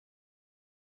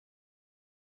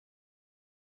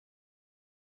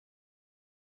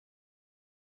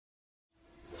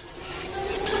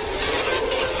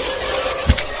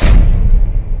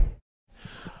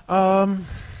Um,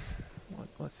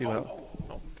 let's see what.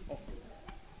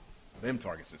 Limb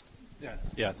target system.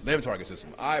 Yes. Limb target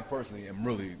system. I personally am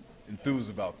really enthused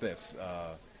about this.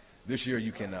 This year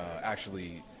you can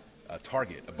actually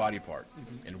target a body part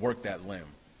and work that limb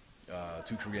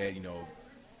to create,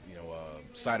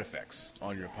 side effects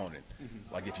on your opponent.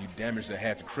 Like if you damage the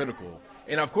head to critical,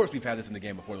 and of course we've had this in the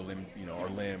game before, the limb, our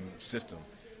limb system.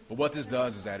 But what this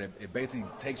does is that it basically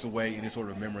takes away any sort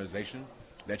of memorization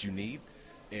that you need.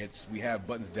 We have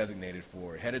buttons designated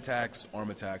for head attacks,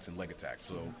 arm attacks, and leg attacks.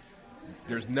 So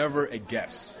there's never a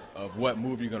guess of what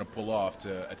move you're going to pull off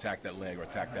to attack that leg or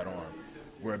attack that arm.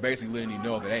 We're basically letting you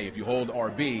know that, hey, if you hold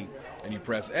RB and you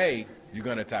press A, you're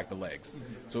going to attack the legs.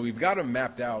 So we've got them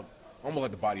mapped out almost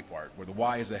like the body part, where the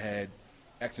Y is the head,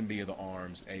 X and B are the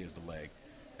arms, A is the leg.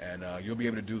 And you'll be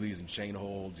able to do these in chain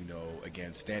holds,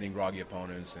 against standing groggy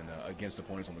opponents and against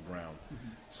opponents on the ground.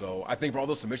 So I think for all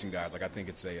those submission guys, I think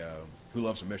it's who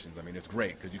loves submissions. I mean, it's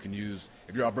great because you can use,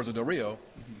 if you're Alberto Del Rio,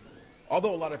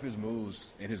 although a lot of his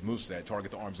moves in his moveset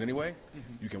target the arms anyway,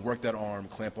 you can work that arm,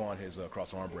 clamp on his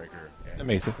cross arm breaker.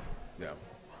 Amazing. Yeah.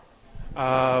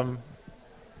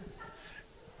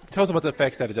 Tell us about the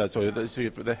effects that it does. So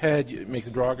for the head, it makes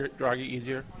the droggy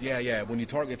easier? Yeah. When you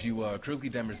target, if you critically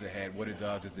damage the head, what it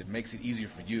does is it makes it easier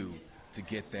for you to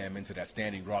get them into that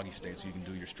standing groggy state so you can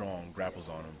do your strong grapples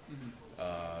on them.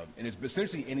 And it's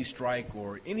essentially any strike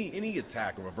or any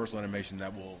attack or reversal animation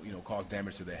that will cause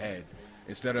damage to the head.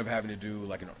 Instead of having to do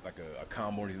like a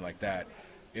combo or anything like that,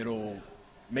 it'll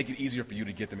make it easier for you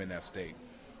to get them in that state.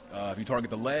 If you target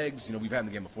the legs, we've had in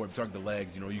the game before, if you target the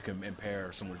legs, you can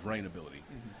impair someone's running ability.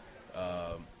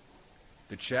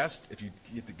 The chest, if you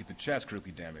get the chest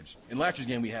critically damaged. In last year's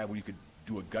game we had where you could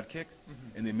do a gut kick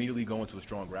and then immediately go into a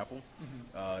strong grapple.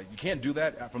 You can't do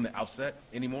that from the outset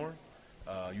anymore.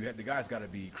 The guy's got to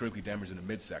be critically damaged in the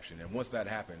midsection, and once that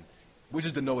happened, which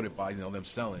is denoted by them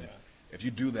selling, if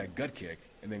you do that gut kick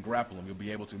and then grapple him, you'll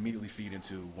be able to immediately feed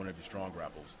into one of your strong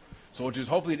grapples. So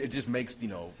hopefully it just makes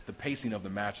the pacing of the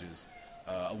matches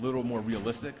a little more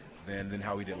realistic than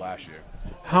how we did last year.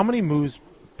 How many moves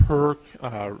per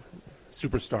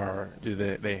superstar do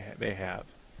they have?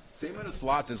 Same amount of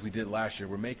slots as we did last year.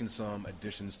 We're making some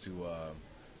additions to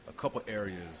a couple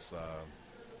areas.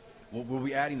 We'll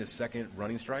be adding a second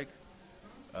running strike.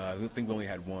 I think we only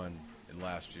had one in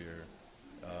last year.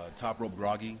 Top rope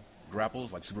groggy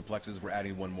grapples, like superplexes, we're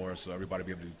adding one more, so everybody will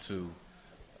be able to do two.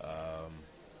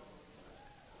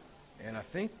 And I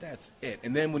think that's it.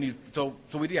 And then we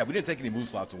didn't take any move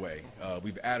slots away.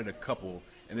 We've added a couple,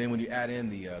 and then when you add in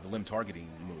the limb targeting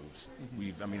moves,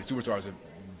 the superstars have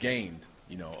gained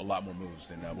a lot more moves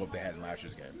than what they had in last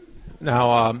year's game.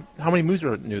 Now, how many moves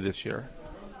are new this year?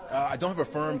 I don't have a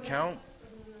firm count,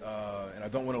 and I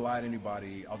don't want to lie to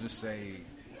anybody. I'll just say,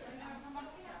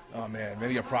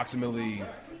 maybe approximately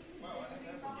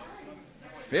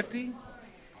 50,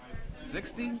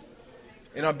 60.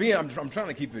 And I'm trying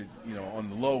to keep it, on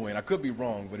the low end. I could be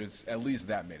wrong, but it's at least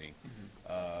that many.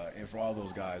 And for all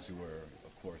those guys who were,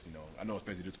 of course, I know it's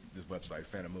basically this website,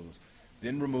 Fan of Moves,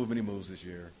 didn't remove any moves this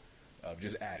year,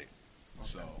 just added. Okay.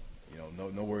 So,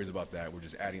 no worries about that. We're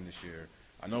just adding this year.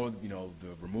 I know,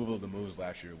 the removal of the moves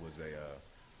last year was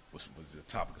a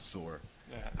topic of sore.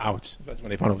 Yeah. Ouch. That's when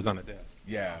they found it was on the desk.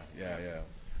 Yeah.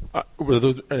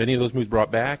 Were any of those moves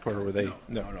brought back, or were they?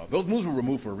 No. Those moves were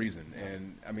removed for a reason.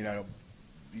 And,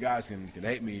 you guys can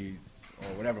hate me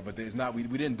or whatever, but it's not. We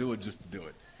didn't do it just to do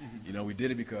it. We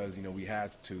did it because, we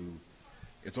had to.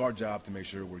 It's our job to make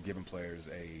sure we're giving players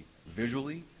a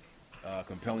visually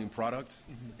compelling product.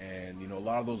 And, a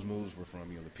lot of those moves were from,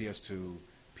 the PS2,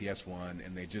 PS1,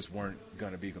 and they just weren't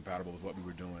going to be compatible with what we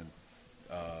were doing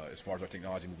as far as our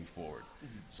technology moving forward.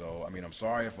 So, I'm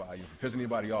sorry if I pissed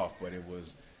anybody off, but it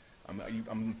was,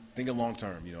 I'm thinking long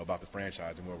term, about the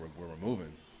franchise and where we're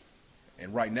moving.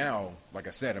 And right now, like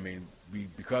I said,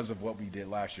 because of what we did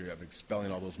last year of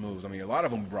expelling all those moves, a lot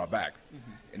of them we brought back,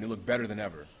 and they look better than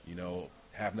ever.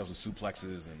 Half Nelson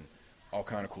suplexes and all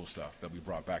kind of cool stuff that we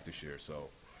brought back this year. So,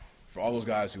 for all those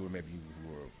guys who were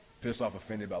pissed off,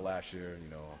 offended about last year,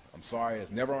 I'm sorry.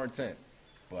 It's never our intent,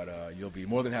 but you'll be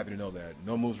more than happy to know that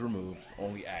no moves removed,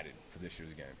 only added for this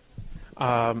year's game.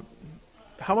 How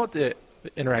about the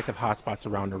interactive hotspots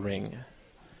around the ring?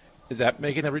 Is that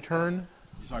making a return?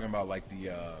 You're talking about like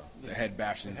the head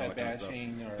bashing and all that kind of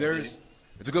stuff.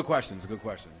 It's a good question.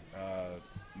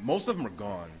 Most of them are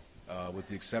gone, with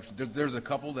the exception. There's a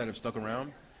couple that have stuck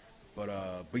around, but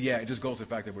yeah, it just goes to the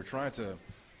fact that we're trying to,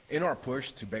 in our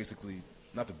push to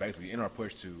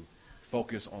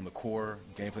focus on the core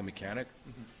gameplay mechanic.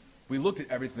 We looked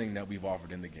at everything that we've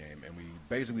offered in the game, and we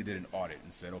basically did an audit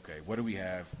and said, okay, what do we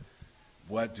have?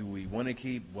 what do we want to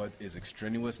keep, what is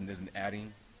extraneous and isn't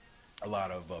adding a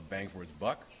lot of bang for its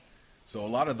buck. So a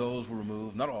lot of those were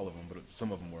removed, not all of them, but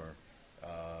some of them were.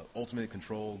 Ultimate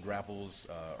control grapples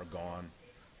are gone.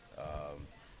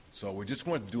 So we're just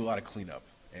going to do a lot of cleanup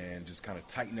and just kind of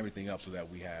tighten everything up so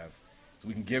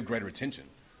we can give greater attention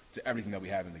to everything that we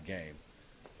have in the game.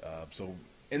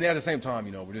 And then at the same time,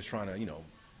 we're just trying to,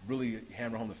 really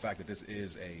hammer home the fact that this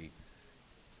is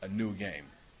a new game.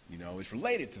 It's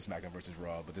related to SmackDown versus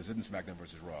Raw, but this isn't SmackDown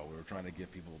versus Raw. We're trying to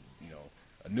give people,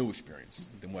 a new experience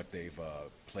than what they've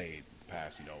played the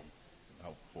past,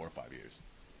 4 or 5 years.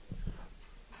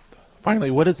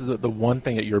 Finally, what is the one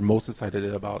thing that you're most excited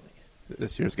about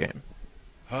this year's game?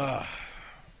 Or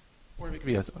it could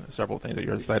be several things that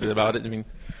you're excited about. I'm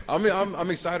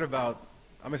excited about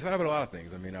a lot of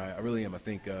things. I really am. I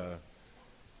think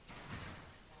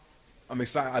I'm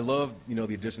excited. I love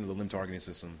the addition of the limb targeting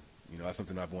system. That's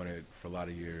something I've wanted for a lot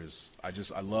of years.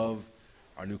 I love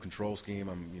our new control scheme.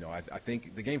 I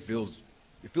think the game feels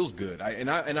good.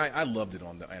 I loved it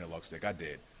on the analog stick. I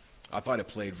did. I thought it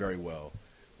played very well,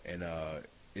 and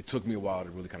it took me a while to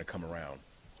really kind of come around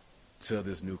to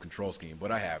this new control scheme.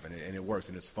 But I have, and it works,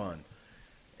 and it's fun.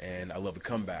 And I love the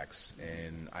comebacks,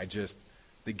 and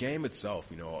the game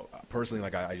itself. Personally,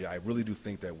 I really do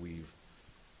think that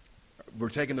we're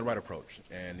taking the right approach,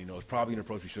 and it's probably an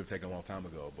approach we should have taken a long time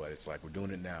ago. But it's like we're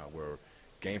doing it now, where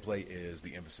gameplay is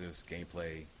the emphasis.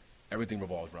 Gameplay, everything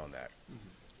revolves around that. Mm-hmm.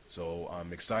 So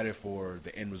I'm excited for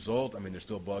the end result. There's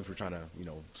still bugs we're trying to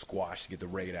squash to get the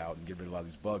raid out and get rid of a lot of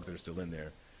these bugs that are still in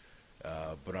there.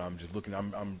 But I'm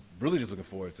really just looking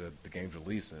forward to the game's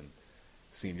release and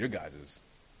seeing your guys'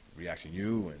 reaction,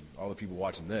 you and all the people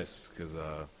watching this, because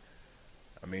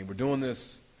we're doing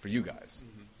this for you guys.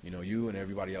 Mm-hmm. You and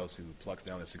everybody else who plucks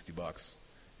down at $60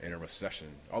 in a recession,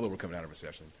 although we're coming out of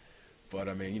recession. But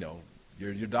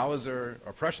your dollars are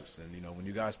precious, and when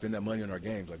you guys spend that money on our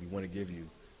games, we want to give you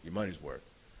your money's worth.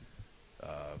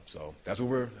 So that's what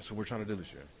we're trying to do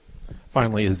this year.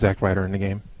 Finally, is Zack Ryder in the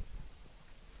game?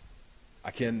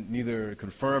 I can neither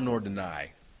confirm nor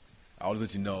deny. I'll just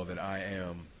let you know that I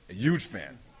am a huge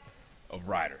fan of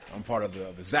Ryder. I'm part of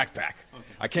the Zack pack. Okay.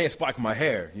 I can't spike my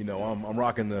hair. I'm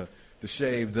rocking the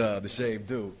shaved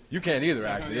dude. You can't either,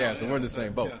 actually. Yeah, so we're in the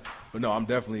same boat. Yeah. But no, I'm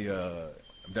definitely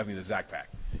the Zack pack.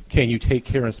 Can you take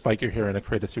care and spike your hair and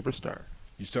create a superstar?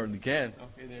 You certainly can.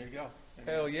 Okay, there you go.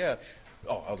 Hell yeah.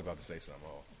 Oh, I was about to say something.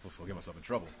 Oh, I was going to get myself in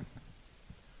trouble.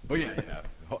 But yeah,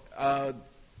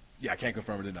 I can't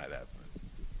confirm or deny that.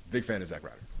 Big fan of Zack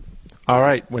Ryder. All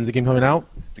right. When's the game coming out?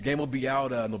 The game will be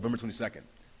out November 22nd,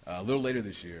 a little later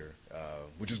this year,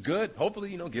 which is good.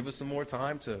 Hopefully, give us some more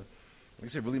time to, like I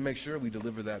said, really make sure we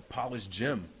deliver that polished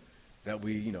gem that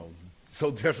we, so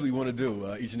definitely want to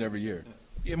do each and every year.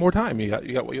 You get more time. You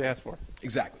got what you asked for.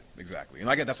 Exactly. And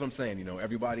that's what I'm saying.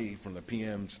 Everybody from the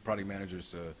PMs, product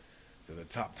managers to the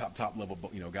top level,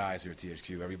 guys here at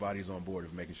THQ, everybody's on board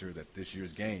of making sure that this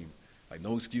year's game,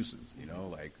 no excuses.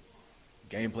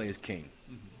 Gameplay is king.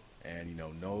 Mm-hmm. And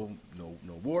no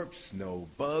warps, no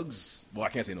bugs. Well, I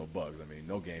can't say no bugs.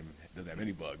 No game doesn't have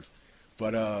any bugs.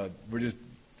 But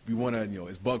we want to,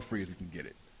 as bug free as we can get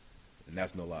it. And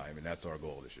that's no lie. That's our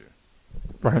goal this year.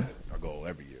 Bryan, that's our goal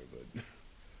every year, but.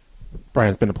 Bryan,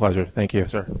 it's been a pleasure. Thank you,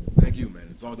 sir. Thank you, man.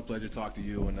 It's always a pleasure to talk to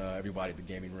you and everybody at the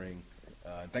Gaming Ring.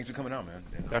 Thanks for coming out, man.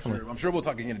 And definitely. I'm sure we'll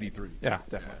talk again at E3. Yeah,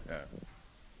 definitely. Yeah.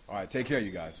 All right, take care,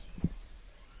 you guys.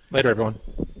 Later, everyone.